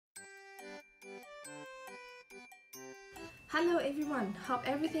Hello everyone, hope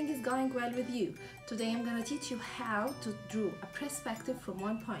everything is going well with you. Today I'm gonna teach you how to draw a perspective from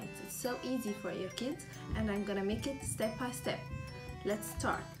one point. It's so easy for your kids and I'm gonna make it step by step. Let's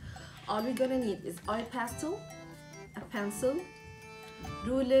start. All we're gonna need is oil pastel, a pencil,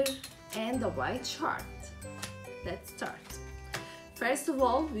 ruler and a white chart. Let's start. First of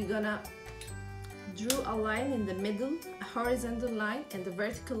all, we're gonna draw a line in the middle, a horizontal line and a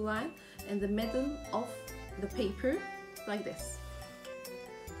vertical line in the middle of the paper, like this,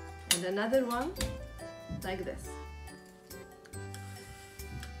 and another one like this.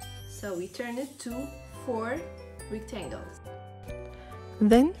 So we turn it to 4 rectangles.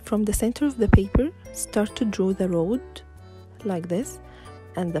 Then from the center of the paper, start to draw the road like this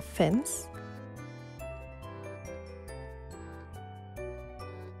and the fence.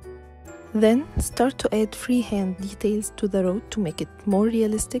 Then start to add freehand details to the road to make it more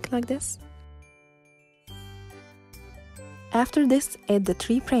realistic like this. After this, add the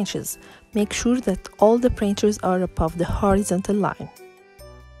 3 branches. Make sure that all the branches are above the horizontal line.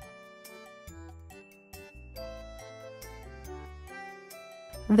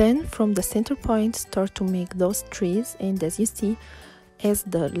 Then from the center point, start to make those trees, and as you see, as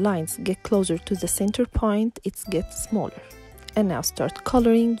the lines get closer to the center point, it gets smaller. And now start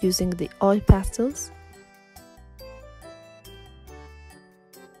coloring using the oil pastels.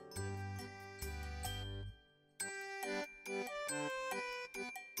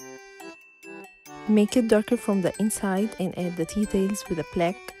 Make it darker from the inside and add the details with a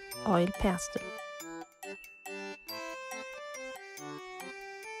black oil pastel.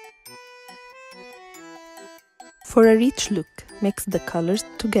 For a rich look, mix the colors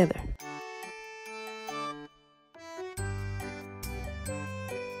together.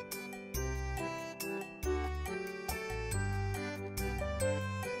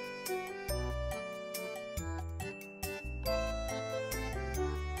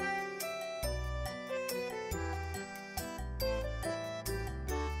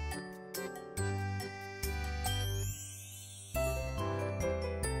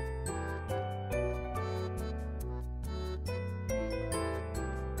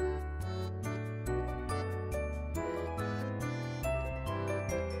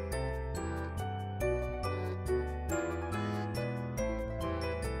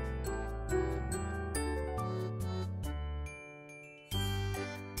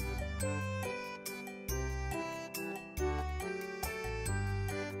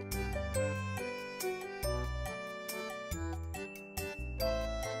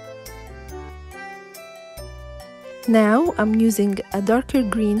 Now I'm using a darker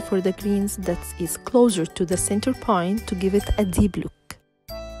green for the greens that is closer to the center point to give it a deep look.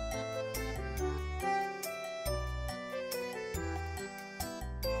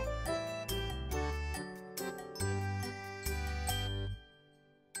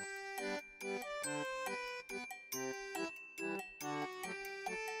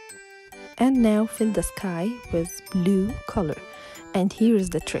 And now fill the sky with blue color. And here is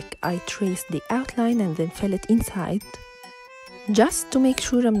the trick. I trace the outline and then fill it inside, just to make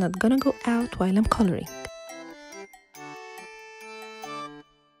sure I'm not gonna go out while I'm coloring.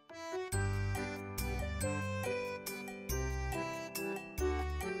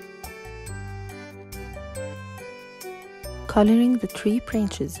 Coloring the 3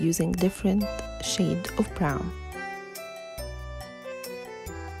 branches using different shade of brown.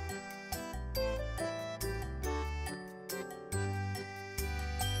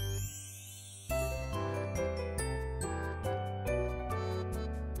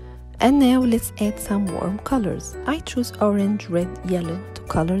 And now let's add some warm colors. I choose orange, red, yellow to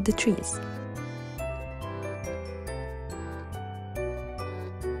color the trees.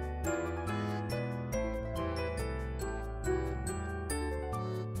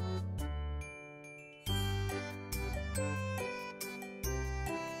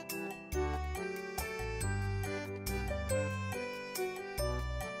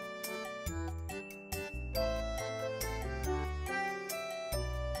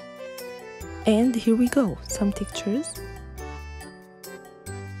 And here we go, some textures.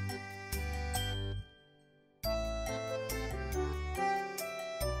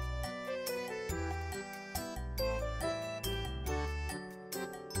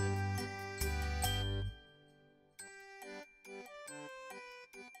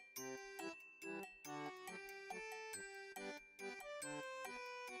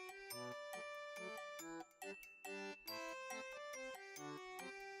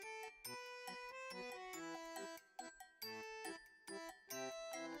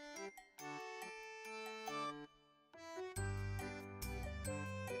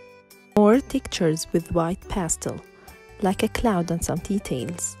 More textures with white pastel. like a cloud and some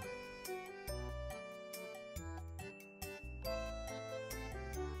details.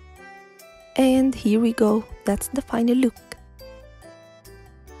 And here we go, that's the final look.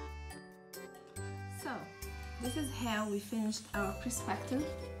 So, this is how we finished our perspective.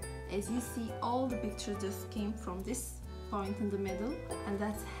 As you see, all the picture just came from this point in the middle, and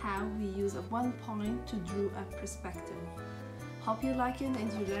that's how we use a one point to draw a perspective. Hope you like it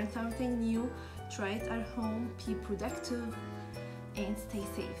and you learned something new. Try it at home, be productive, and stay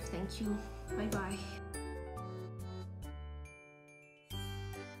safe. Thank you. Bye bye.